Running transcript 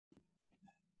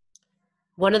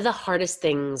One of the hardest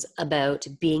things about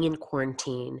being in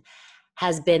quarantine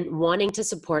has been wanting to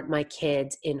support my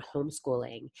kids in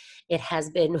homeschooling. It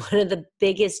has been one of the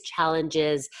biggest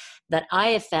challenges that I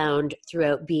have found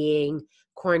throughout being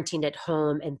quarantined at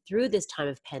home and through this time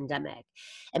of pandemic.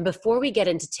 And before we get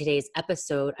into today's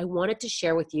episode, I wanted to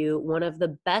share with you one of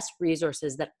the best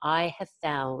resources that I have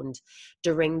found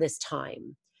during this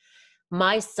time.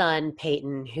 My son,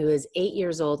 Peyton, who is 8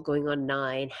 years old, going on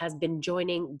 9, has been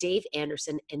joining Dave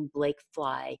Anderson and Blake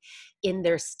Fly in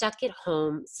their Stuck at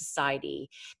Home Society.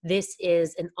 This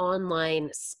is an online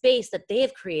space that they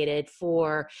have created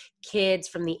for kids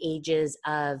from the ages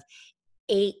of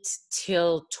 8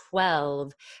 till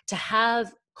 12 to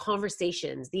have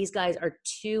conversations. These guys are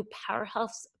two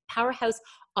powerhouse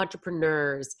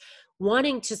entrepreneurs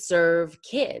wanting to serve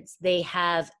kids. They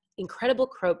have incredible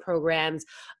programs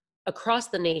across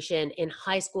the nation in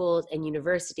high schools and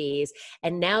universities.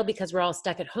 And now, because we're all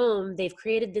stuck at home, they've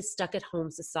created this Stuck at Home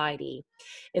Society.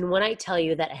 And when I tell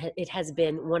you that it has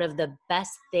been one of the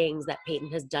best things that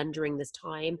Peyton has done during this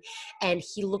time, and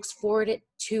he looks forward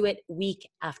to it week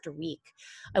after week.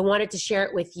 I wanted to share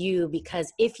it with you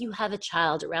because if you have a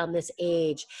child around this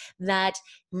age that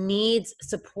needs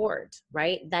support,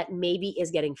 right, that maybe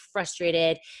is getting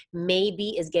frustrated,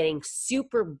 maybe is getting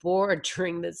super bored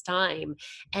during this time,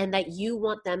 and that you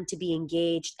want them to be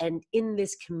engaged and in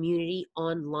this community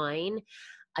online,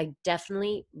 I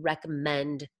definitely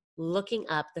recommend looking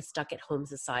up the Stuck at Home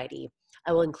Society.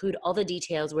 I will include all the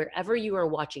details wherever you are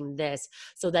watching this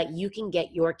so that you can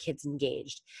get your kids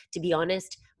engaged. To be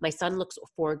honest, my son looks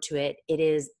forward to it. It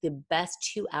is the best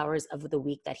 2 hours of the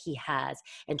week that he has.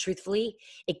 And truthfully,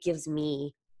 it gives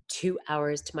me 2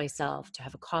 hours to myself to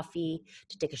have a coffee,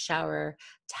 to take a shower,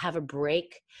 to have a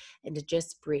break, and to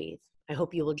just breathe. I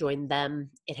hope you will join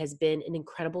them. It has been an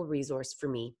incredible resource for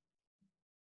me.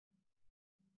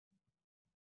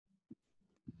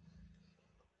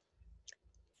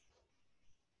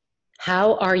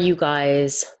 How are you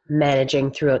guys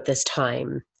managing throughout this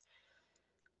time?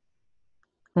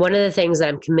 One of the things that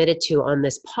I'm committed to on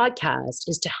this podcast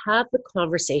is to have the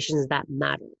conversations that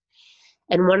matter.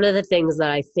 And one of the things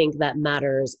that I think that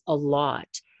matters a lot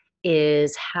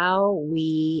is how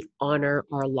we honor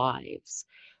our lives.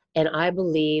 And I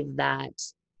believe that,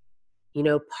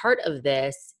 part of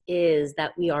this is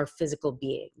that we are physical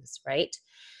beings, right?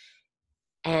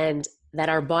 And that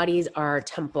our bodies are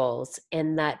temples,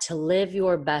 and that to live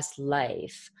your best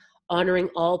life, honoring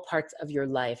all parts of your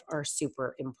life are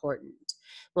super important.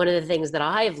 One of the things that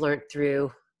I've learned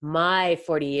through my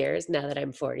 40 years, now that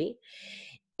I'm 40,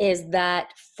 is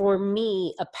that for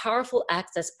me, a powerful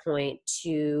access point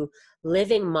to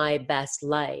living my best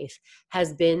life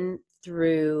has been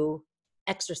through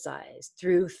exercise,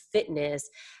 through fitness,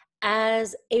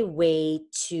 as a way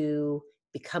to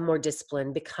become more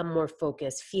disciplined, become more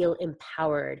focused, feel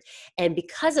empowered. And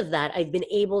because of that, I've been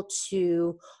able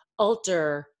to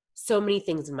alter so many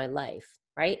things in my life,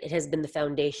 right? It has been the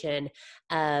foundation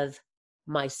of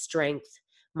my strength,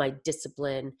 my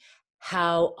discipline,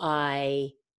 how I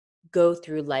go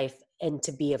through life and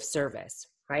to be of service,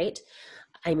 right?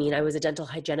 I mean, I was a dental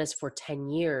hygienist for 10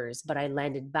 years, but I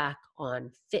landed back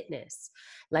on fitness,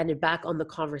 landed back on the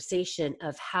conversation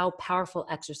of how powerful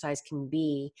exercise can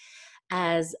be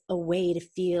as a way to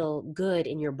feel good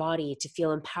in your body, to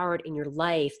feel empowered in your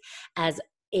life, as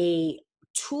a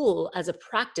tool, as a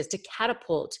practice to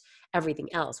catapult everything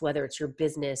else, whether it's your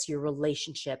business, your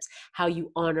relationships, how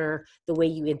you honor the way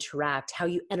you interact, how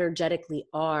you energetically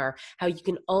are, how you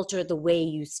can alter the way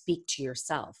you speak to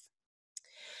yourself.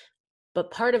 But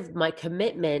part of my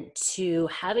commitment to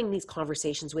having these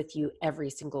conversations with you every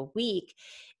single week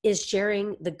is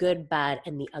sharing the good, bad,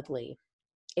 and the ugly.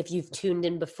 If you've tuned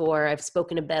in before, I've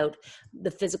spoken about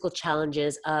the physical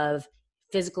challenges of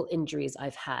physical injuries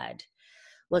I've had.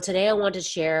 Well, today I want to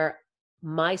share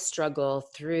my struggle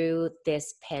through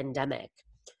this pandemic.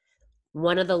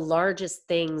 One of the largest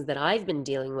things that I've been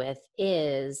dealing with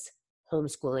is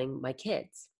homeschooling my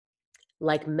kids.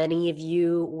 Like many of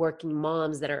you working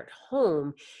moms that are at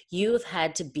home, you've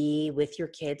had to be with your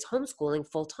kids homeschooling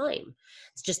full time.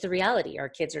 It's just the reality. Our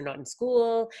kids are not in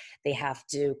school. They have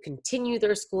to continue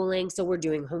their schooling. So we're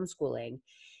doing homeschooling.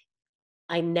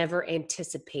 I never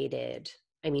anticipated,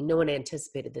 no one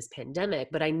anticipated this pandemic,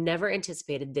 but I never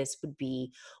anticipated this would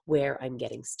be where I'm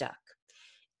getting stuck.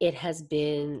 It has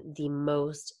been the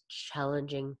most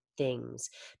challenging things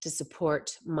to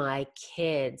support my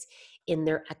kids in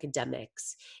their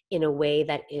academics in a way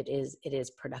that it is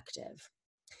productive.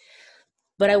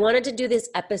 But I wanted to do this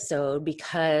episode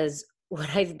because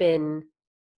what I've been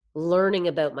learning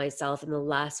about myself in the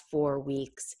last 4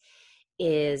 weeks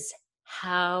is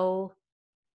how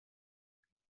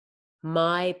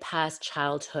my past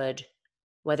childhood,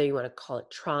 whether you want to call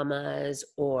it traumas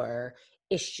or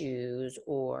issues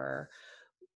or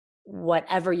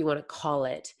whatever you want to call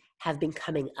it, have been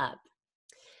coming up.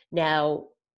 Now,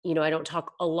 I don't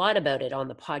talk a lot about it on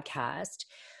the podcast,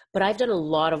 but I've done a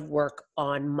lot of work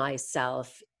on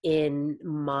myself in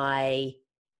my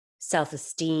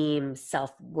self-esteem,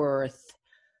 self-worth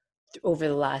over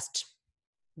the last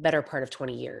better part of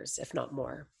 20 years, if not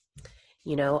more.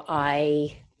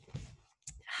 I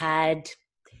had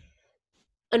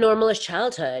a normalish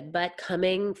childhood, but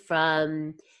coming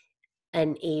from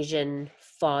an Asian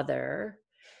father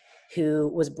who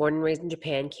was born and raised in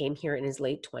Japan, came here in his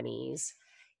late 20s,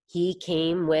 he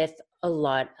came with a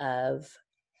lot of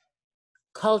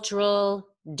cultural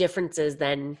differences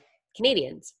than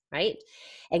Canadians, right?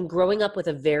 And growing up with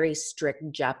a very strict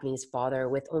Japanese father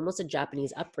with almost a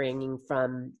Japanese upbringing,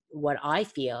 from what I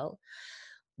feel,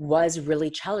 was really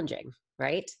challenging,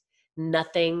 right?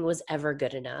 Nothing was ever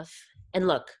good enough. And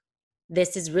look,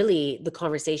 this is really the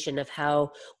conversation of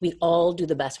how we all do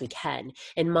the best we can.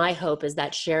 And my hope is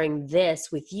that sharing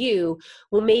this with you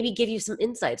will maybe give you some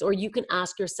insights, or you can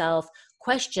ask yourself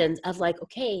questions of like,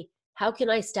 okay, how can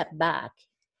I step back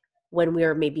when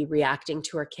we're maybe reacting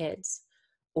to our kids,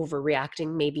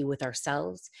 overreacting maybe with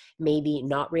ourselves, maybe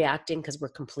not reacting because we're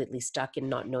completely stuck in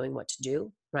not knowing what to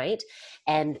do, right?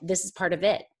 And this is part of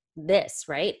it. This,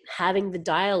 right? Having the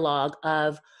dialogue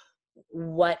of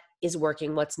what is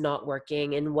working, what's not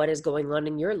working, and what is going on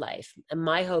in your life. And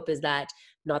my hope is that,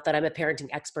 not that I'm a parenting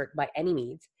expert by any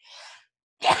means,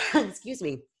 excuse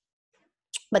me,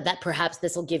 but that perhaps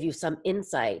this will give you some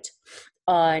insight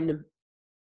on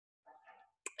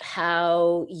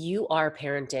how you are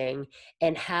parenting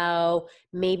and how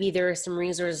maybe there are some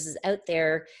resources out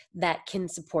there that can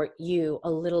support you a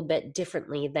little bit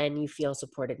differently than you feel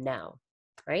supported now,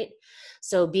 right?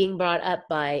 So being brought up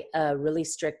by a really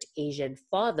strict Asian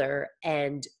father,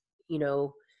 and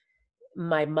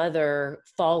my mother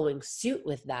following suit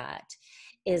with that,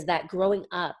 is that growing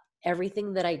up,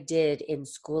 everything that I did in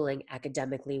schooling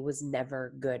academically was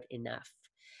never good enough.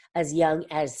 As young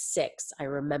as 6, I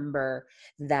remember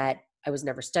that I was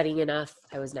never studying enough.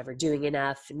 I was never doing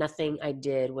enough. Nothing I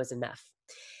did was enough.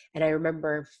 And I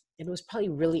remember, and it was probably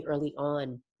really early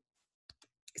on,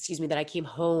 that I came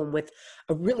home with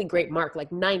a really great mark,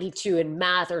 like 92 in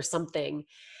math or something.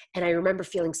 And I remember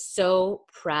feeling so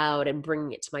proud and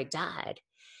bringing it to my dad.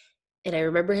 And I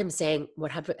remember him saying,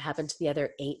 what happened to the other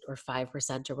 8 or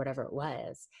 5% or whatever it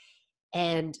was?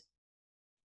 And,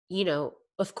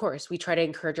 of course, we try to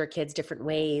encourage our kids different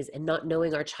ways, and not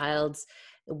knowing our child's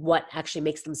what actually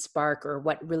makes them spark or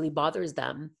what really bothers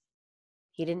them.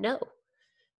 He didn't know.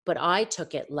 But I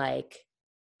took it like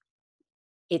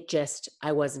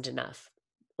I wasn't enough.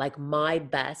 Like my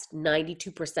best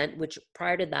 92%, which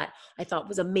prior to that I thought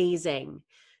was amazing,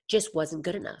 just wasn't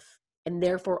good enough. And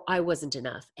therefore I wasn't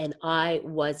enough, and I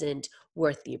wasn't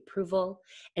worth the approval,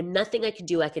 and nothing I could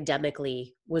do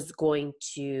academically was going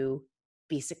to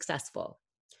be successful.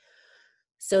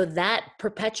 So that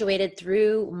perpetuated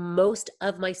through most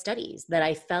of my studies, that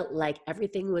I felt like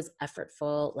everything was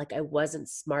effortful, like I wasn't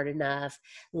smart enough,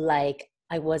 like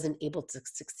I wasn't able to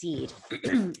succeed.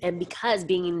 And because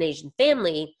being in an Asian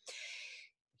family,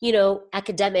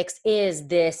 academics is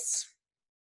this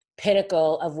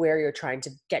pinnacle of where you're trying to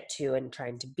get to and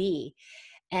trying to be.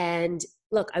 And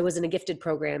look, I was in a gifted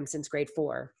program since grade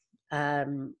 4,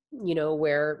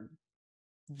 where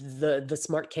the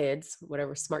smart kids,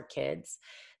 whatever smart kids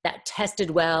that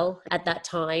tested well at that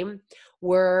time,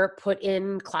 were put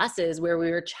in classes where we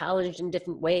were challenged in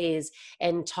different ways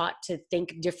and taught to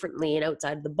think differently and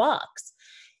outside the box,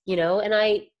 and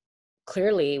I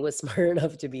clearly was smart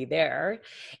enough to be there.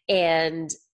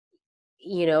 And,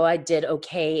 I did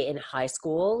okay in high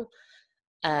school.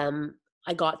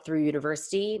 I got through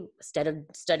university,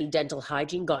 studied dental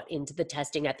hygiene, got into the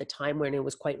testing at the time when it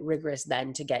was quite rigorous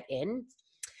then to get in.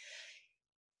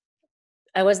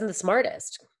 I wasn't the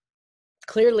smartest.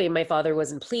 Clearly, my father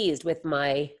wasn't pleased with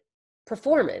my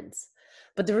performance.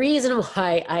 But the reason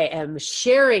why I am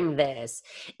sharing this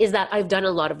is that I've done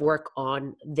a lot of work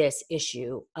on this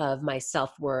issue of my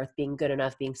self-worth, being good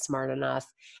enough, being smart enough,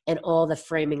 and all the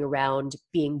framing around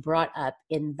being brought up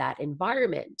in that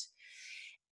environment.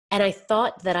 And I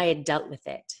thought that I had dealt with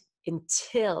it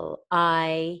until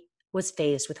I was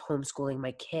faced with homeschooling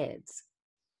my kids.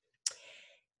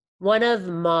 One of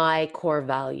my core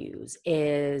values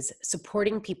is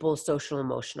supporting people's social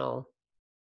emotional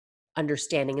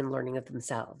understanding and learning of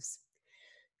themselves.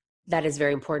 That is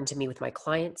very important to me with my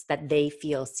clients, that they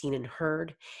feel seen and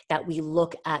heard, that we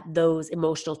look at those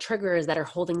emotional triggers that are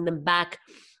holding them back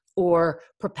or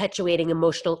perpetuating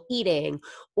emotional eating,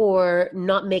 or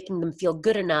not making them feel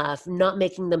good enough, not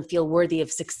making them feel worthy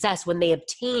of success when they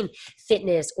obtain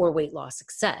fitness or weight loss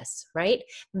success, right?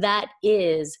 That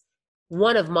is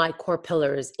one of my core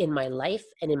pillars in my life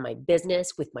and in my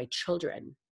business with my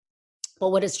children.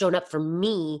 But what has shown up for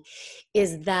me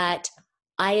is that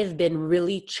I have been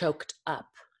really choked up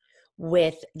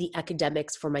with the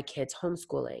academics for my kids'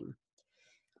 homeschooling.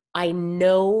 I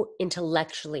know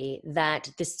intellectually that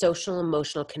the social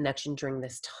emotional connection during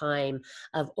this time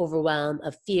of overwhelm,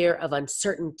 of fear, of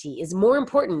uncertainty is more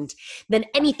important than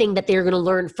anything that they're going to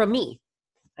learn from me.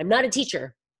 I'm not a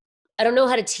teacher. I don't know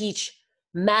how to teach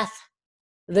math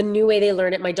the new way they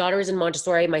learn it. My daughter is in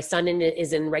Montessori. My son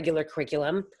is in regular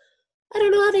curriculum. I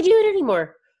don't know how they do it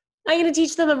anymore. I'm going to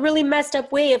teach them a really messed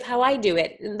up way of how I do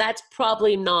it. And that's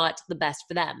probably not the best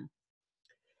for them.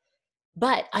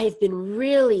 But I've been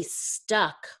really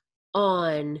stuck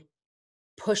on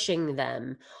pushing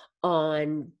them,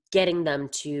 on getting them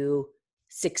to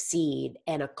succeed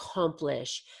and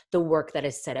accomplish the work that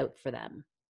is set out for them.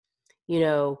 You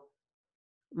know,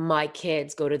 my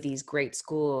kids go to these great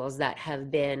schools that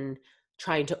have been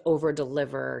trying to over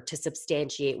deliver to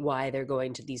substantiate why they're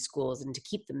going to these schools and to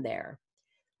keep them there,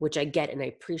 which I get and I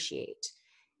appreciate.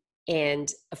 And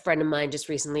a friend of mine just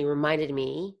recently reminded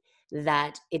me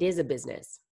that it is a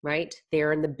business, right?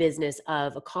 They're in the business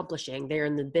of accomplishing. They're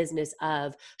in the business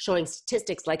of showing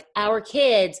statistics like our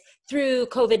kids through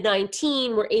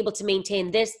COVID-19 were able to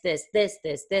maintain this,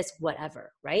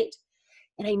 whatever, right?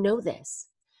 And I know this,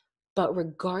 but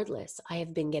regardless, I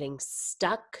have been getting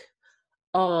stuck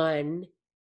on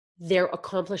their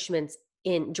accomplishments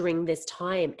during this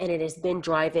time, and it has been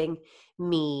driving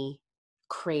me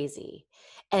crazy,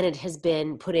 and it has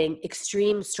been putting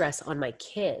extreme stress on my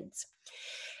kids.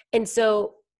 And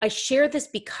so I share this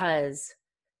because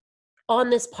on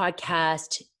this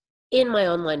podcast, in my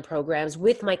online programs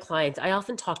with my clients, I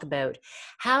often talk about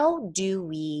how do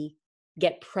we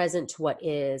get present to what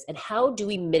is, and how do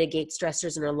we mitigate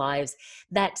stressors in our lives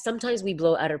that sometimes we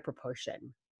blow out of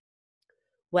proportion.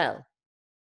 Well,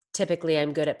 typically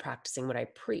I'm good at practicing what I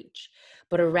preach,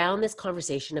 but around this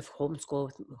conversation of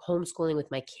homeschooling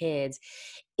with my kids,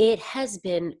 it has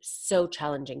been so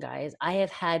challenging, guys. I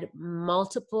have had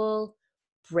multiple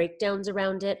breakdowns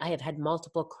around it. I have had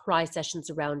multiple cry sessions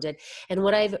around it. And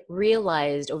what I've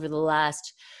realized over the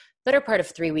last better part of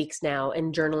 3 weeks now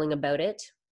and journaling about it,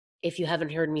 if you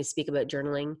haven't heard me speak about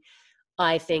journaling,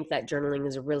 I think that journaling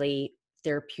is a really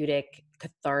therapeutic,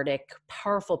 cathartic,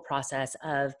 powerful process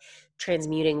of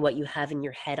transmuting what you have in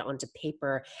your head onto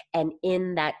paper, and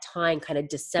in that time kind of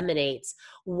disseminates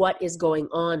what is going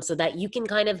on so that you can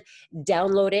kind of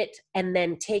download it and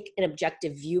then take an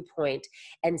objective viewpoint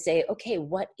and say, okay,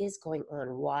 what is going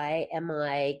on? Why am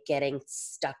I getting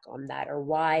stuck on that? Or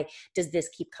why does this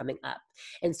keep coming up?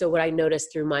 And so what I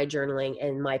noticed through my journaling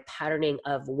and my patterning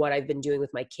of what I've been doing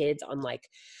with my kids on like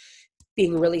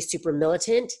being really super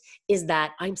militant is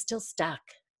that I'm still stuck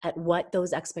at what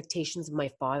those expectations my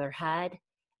father had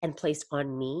and placed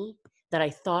on me that I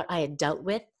thought I had dealt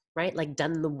with, right? Like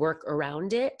done the work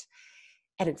around it,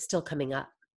 and it's still coming up.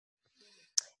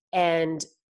 And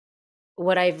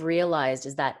what I've realized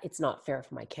is that it's not fair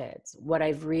for my kids. What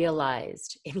I've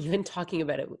realized, and even talking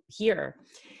about it here,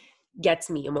 gets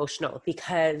me emotional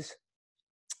because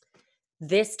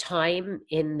this time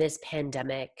in this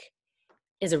pandemic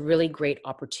is a really great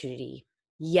opportunity.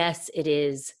 Yes, it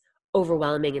is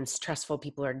overwhelming and stressful.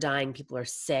 People are dying, people are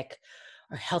sick.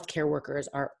 Our healthcare workers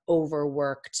are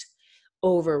overworked,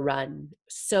 overrun,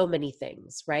 so many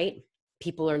things, right?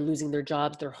 People are losing their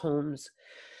jobs, their homes,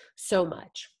 so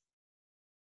much.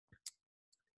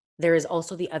 There is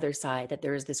also the other side, that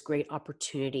there is this great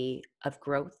opportunity of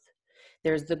growth.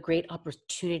 There's the great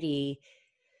opportunity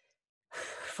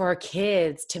for our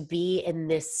kids to be in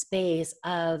this space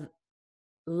of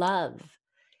love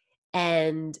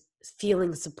and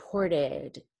feeling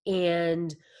supported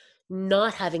and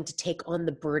not having to take on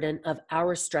the burden of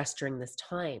our stress during this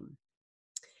time,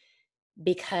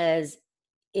 because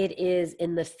it is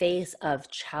in the face of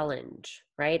challenge,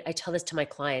 right? I tell this to my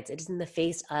clients. It is in the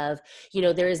face of,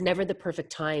 there is never the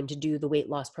perfect time to do the weight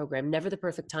loss program, never the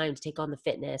perfect time to take on the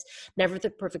fitness, never the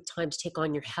perfect time to take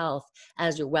on your health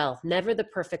as your wealth, never the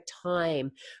perfect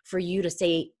time for you to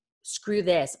say, screw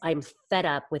this, I'm fed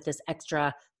up with this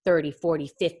extra 30,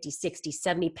 40, 50, 60,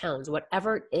 70 pounds,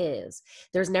 whatever it is.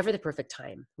 There's never the perfect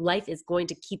time. Life is going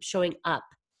to keep showing up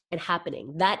and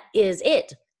happening. That is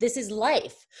it. This is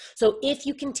life. So if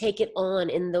you can take it on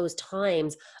in those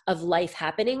times of life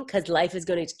happening, because life is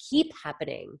going to keep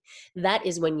happening, that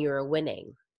is when you're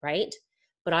winning, right?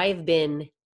 But I've been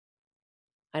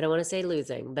I don't want to say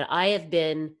losing, but I have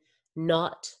been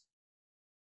not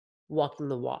walking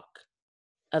the walk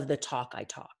of the talk I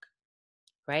talk,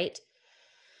 right?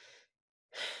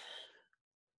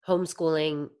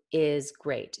 Homeschooling is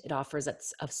great. It offers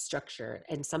us a structure,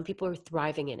 and some people are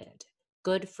thriving in it.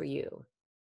 Good for you.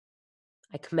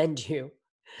 I commend you.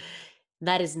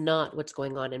 That is not what's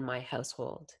going on in my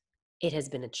household. It has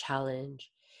been a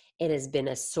challenge. It has been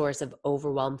a source of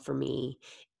overwhelm for me.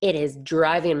 It is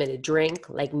driving me to drink,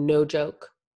 like no joke,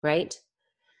 right?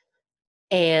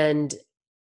 And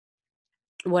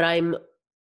what I'm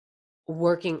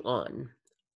working on,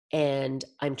 and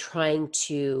I'm trying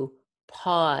to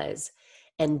pause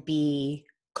and be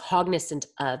cognizant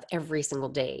of every single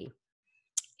day,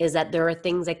 is that there are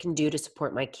things I can do to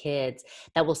support my kids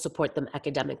that will support them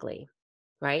academically,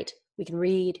 right? We can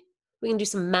read, we can do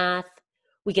some math,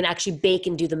 we can actually bake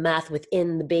and do the math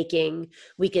within the baking.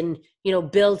 We can,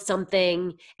 build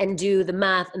something and do the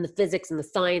math and the physics and the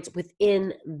science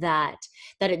within that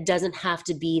it doesn't have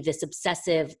to be this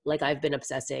obsessive, like I've been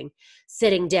obsessing,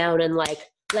 sitting down and like,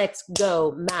 let's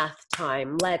go math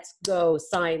time, let's go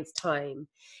science time.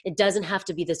 It doesn't have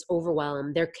to be this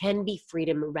overwhelm. There can be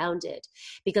freedom around it.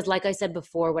 Because like I said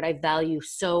before, what I value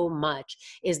so much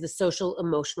is the social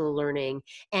emotional learning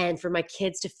and for my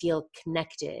kids to feel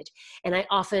connected. And I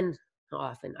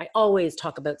always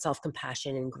talk about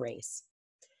self-compassion and grace.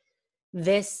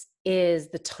 This is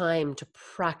the time to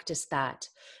practice that,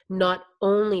 not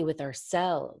only with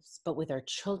ourselves, but with our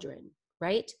children,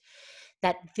 right?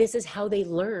 That this is how they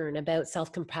learn about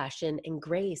self-compassion and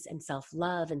grace and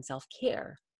self-love and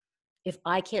self-care. If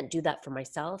I can't do that for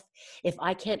myself, if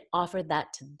I can't offer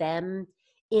that to them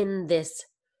in this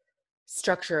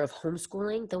structure of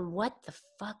homeschooling, then what the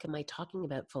fuck am I talking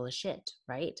about full of shit,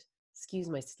 right? Excuse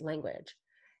my language.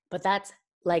 But that's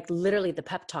like literally the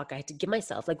pep talk I had to give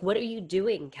myself. Like, what are you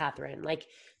doing, Catherine? Like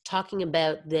talking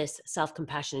about this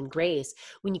self-compassion and grace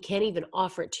when you can't even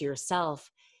offer it to yourself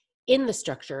in the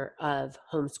structure of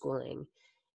homeschooling.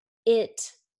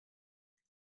 It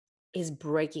is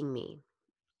breaking me.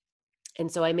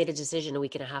 And so I made a decision a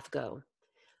week and a half ago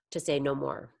to say no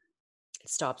more. It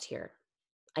stops here.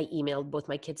 I emailed both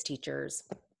my kids' teachers,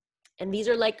 and these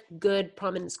are like good,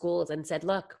 prominent schools, and said,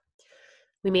 look,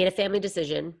 we made a family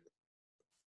decision.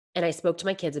 And I spoke to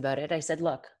my kids about it. I said,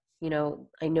 look,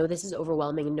 I know this is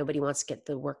overwhelming and nobody wants to get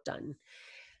the work done.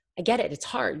 I get it. It's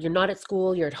hard. You're not at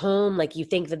school, you're at home. Like you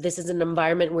think that this is an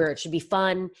environment where it should be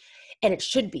fun, and it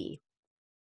should be.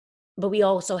 But we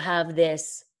also have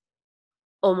this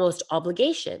almost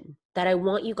obligation that I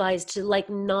want you guys to like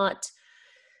not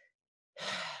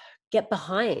get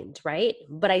behind, right?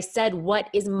 But I said, what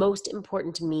is most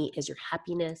important to me is your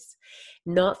happiness,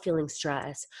 not feeling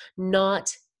stress,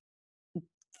 not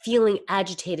feeling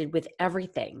agitated with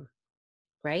everything,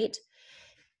 right?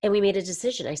 And we made a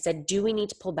decision. I said, do we need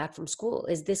to pull back from school?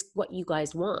 Is this what you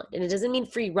guys want? And it doesn't mean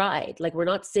free ride. Like we're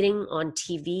not sitting on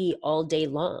TV all day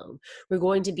long. We're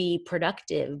going to be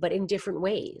productive, but in different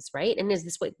ways, right? And is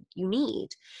this what you need?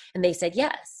 And they said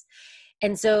yes.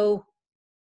 And so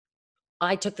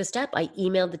I took the step. I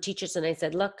emailed the teachers and I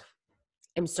said, look,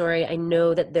 I'm sorry. I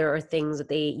know that there are things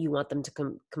that you want them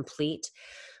to complete,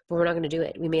 but we're not going to do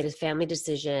it. We made a family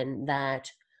decision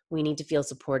that we need to feel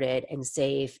supported and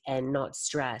safe and not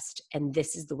stressed. And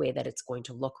this is the way that it's going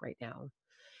to look right now.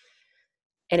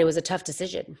 And it was a tough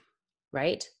decision,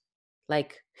 right?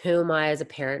 Like, who am I as a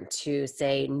parent to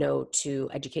say no to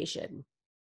education?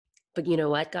 But you know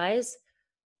what, guys?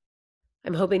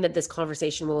 I'm hoping that this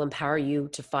conversation will empower you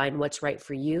to find what's right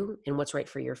for you and what's right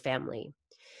for your family.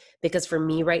 Because for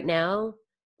me right now,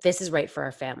 this is right for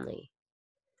our family.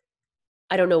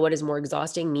 I don't know what is more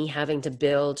exhausting, me having to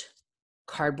build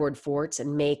cardboard forts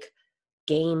and make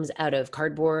games out of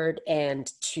cardboard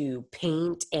and to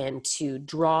paint and to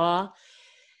draw.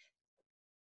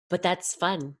 But that's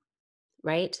fun,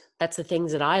 right? That's the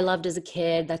things that I loved as a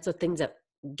kid. That's the things that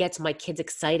gets my kids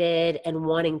excited and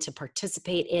wanting to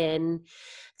participate in.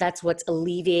 That's what's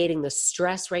alleviating the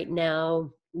stress right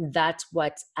now. That's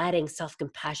what's adding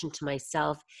self-compassion to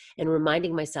myself and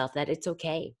reminding myself that it's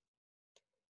okay.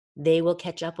 They will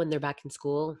catch up when they're back in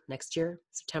school next year,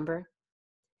 September.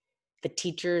 The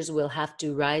teachers will have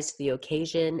to rise to the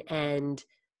occasion and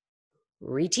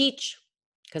reteach.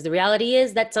 Because the reality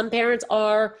is that some parents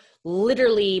are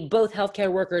literally, both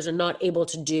healthcare workers are not able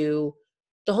to do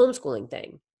the homeschooling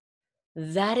thing.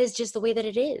 That is just the way that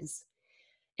it is.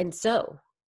 And so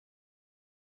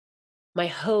my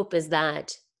hope is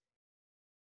that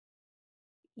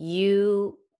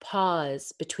you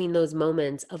pause between those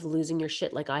moments of losing your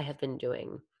shit like I have been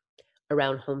doing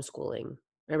around homeschooling,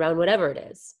 around whatever it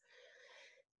is,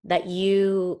 that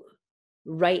you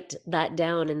write that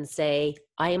down and say,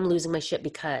 I am losing my shit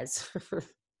because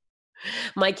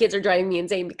my kids are driving me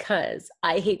insane because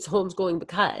I hate homeschooling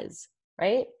because,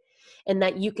 right? And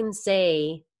that you can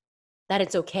say that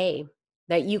it's okay,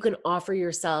 that you can offer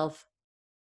yourself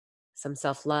some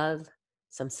self-love,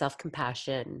 some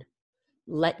self-compassion,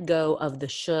 let go of the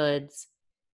shoulds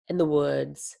and the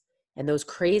woulds and those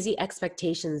crazy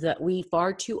expectations that we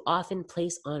far too often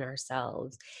place on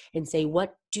ourselves, and say,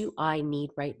 what do I need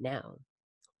right now?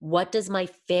 What does my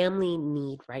family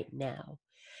need right now?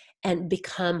 And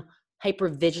become hyper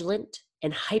vigilant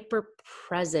and hyper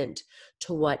present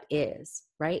to what is,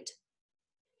 right?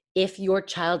 If your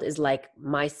child is like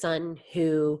my son,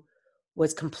 who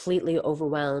was completely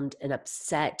overwhelmed and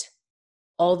upset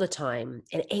all the time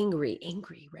and angry,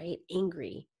 right?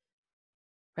 Angry,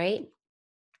 right?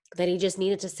 That he just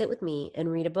needed to sit with me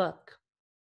and read a book,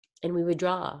 and we would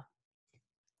draw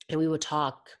and we would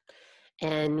talk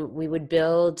and we would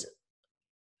build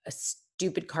a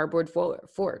stupid cardboard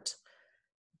fort.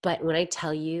 But when I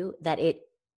tell you that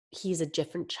he's a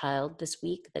different child this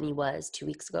week than he was 2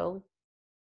 weeks ago,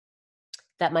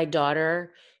 that my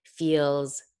daughter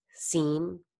feels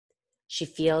seen, she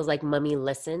feels like mommy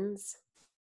listens.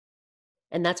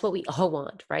 And that's what we all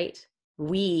want, right?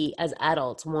 We as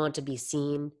adults want to be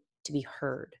seen, to be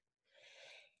heard.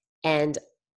 And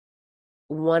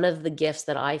one of the gifts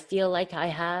that I feel like I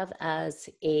have as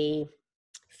a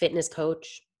fitness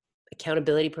coach,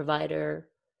 accountability provider,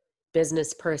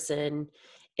 business person,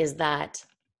 is that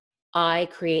I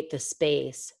create the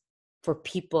space for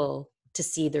people to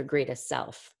see their greatest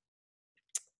self.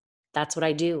 That's what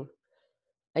I do.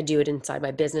 I do it inside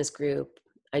my business group.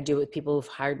 I do it with people who've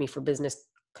hired me for business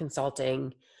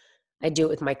consulting. I do it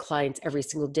with my clients every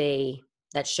single day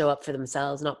that show up for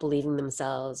themselves, not believing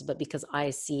themselves, but because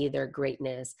I see their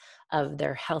greatness of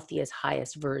their healthiest,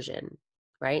 highest version,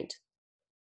 right?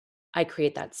 I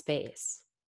create that space.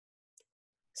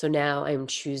 So now I'm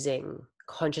choosing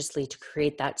consciously to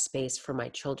create that space for my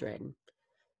children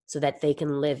so that they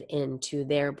can live into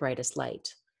their brightest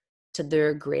light, to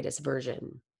their greatest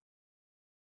version.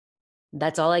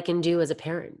 That's all I can do as a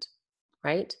parent,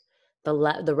 right?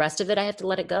 The rest of it, I have to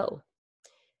let it go.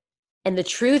 And the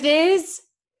truth is,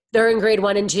 they're in grade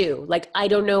 1 and 2. Like, I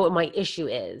don't know what my issue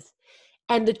is.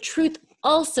 And the truth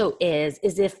also is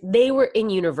if they were in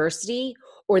university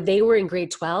or they were in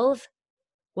grade 12,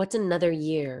 what's another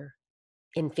year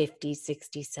in 50,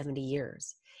 60, 70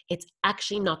 years? It's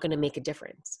actually not going to make a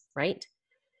difference, right?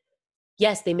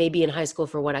 Yes, they may be in high school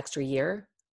for one extra year,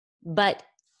 but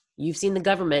you've seen the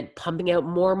government pumping out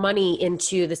more money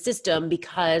into the system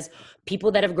because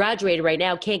people that have graduated right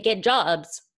now can't get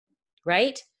jobs,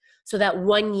 right? So that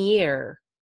 1 year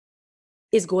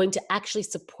is going to actually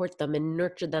support them and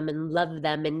nurture them and love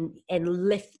them and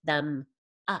lift them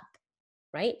up,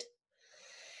 right?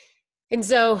 And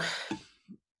so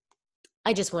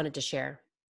I just wanted to share,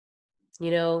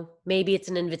 maybe it's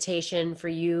an invitation for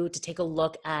you to take a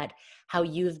look at how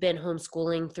you've been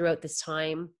homeschooling throughout this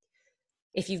time.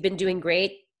 If you've been doing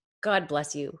great, God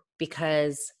bless you,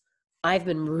 because I've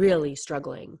been really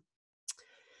struggling.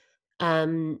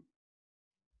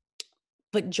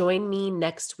 But join me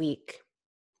next week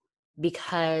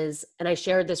because, and I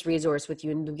shared this resource with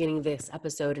you in the beginning of this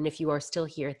episode, and if you are still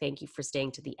here, thank you for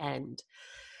staying to the end.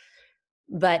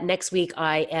 But next week,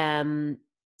 I am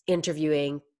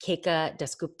interviewing Keika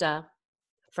Dasgupta, a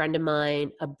friend of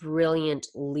mine, a brilliant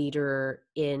leader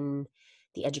in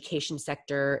the education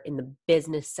sector, in the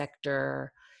business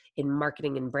sector, in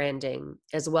marketing and branding,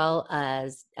 as well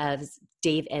as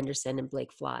Dave Anderson and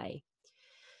Blake Fly.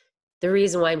 The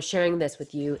reason why I'm sharing this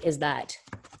with you is that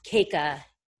Keika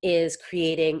is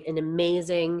creating an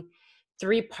amazing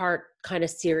 3-part kind of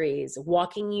series,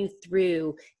 walking you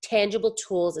through tangible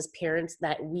tools as parents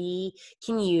that we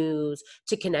can use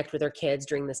to connect with our kids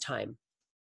during this time.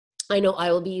 I know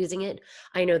I will be using it.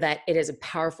 I know that it is a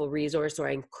powerful resource, so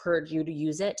I encourage you to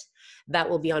use it. That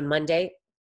will be on Monday,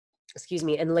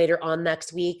 and later on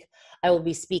next week, I will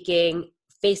be speaking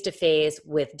face-to-face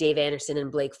with Dave Anderson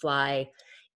and Blake Fly.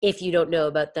 If you don't know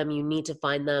about them, you need to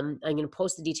find them. I'm going to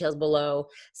post the details below.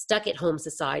 Stuck at Home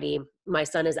Society. My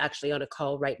son is actually on a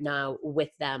call right now with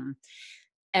them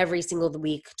every single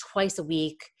week, twice a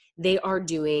week. They are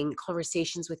doing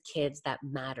conversations with kids that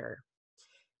matter.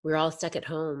 We're all stuck at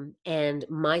home, and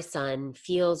my son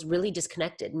feels really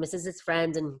disconnected, misses his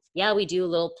friends, and yeah, we do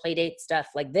little play date stuff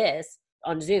like this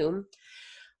on Zoom.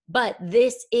 But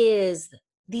these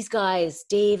guys,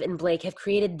 Dave and Blake, have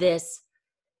created this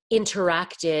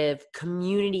interactive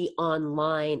community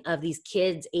online of these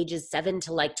kids ages 7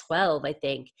 to like 12, I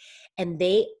think. And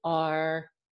they are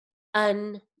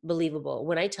unbelievable. unbelievable.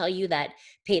 When I tell you that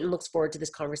Peyton looks forward to this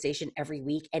conversation every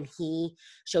week and he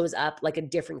shows up like a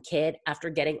different kid after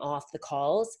getting off the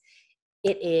calls,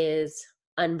 it is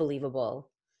unbelievable.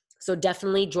 So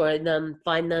definitely join them,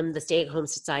 find them, the Stay at Home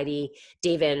Society,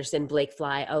 Dave Anderson, Blake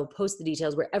Fly. I'll post the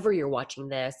details wherever you're watching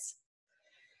this.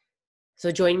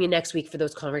 So join me next week for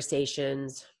those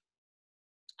conversations.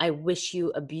 I wish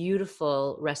you a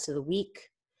beautiful rest of the week.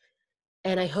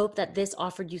 And I hope that this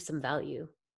offered you some value,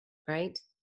 right?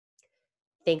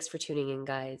 Thanks for tuning in,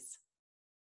 guys.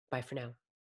 Bye for now.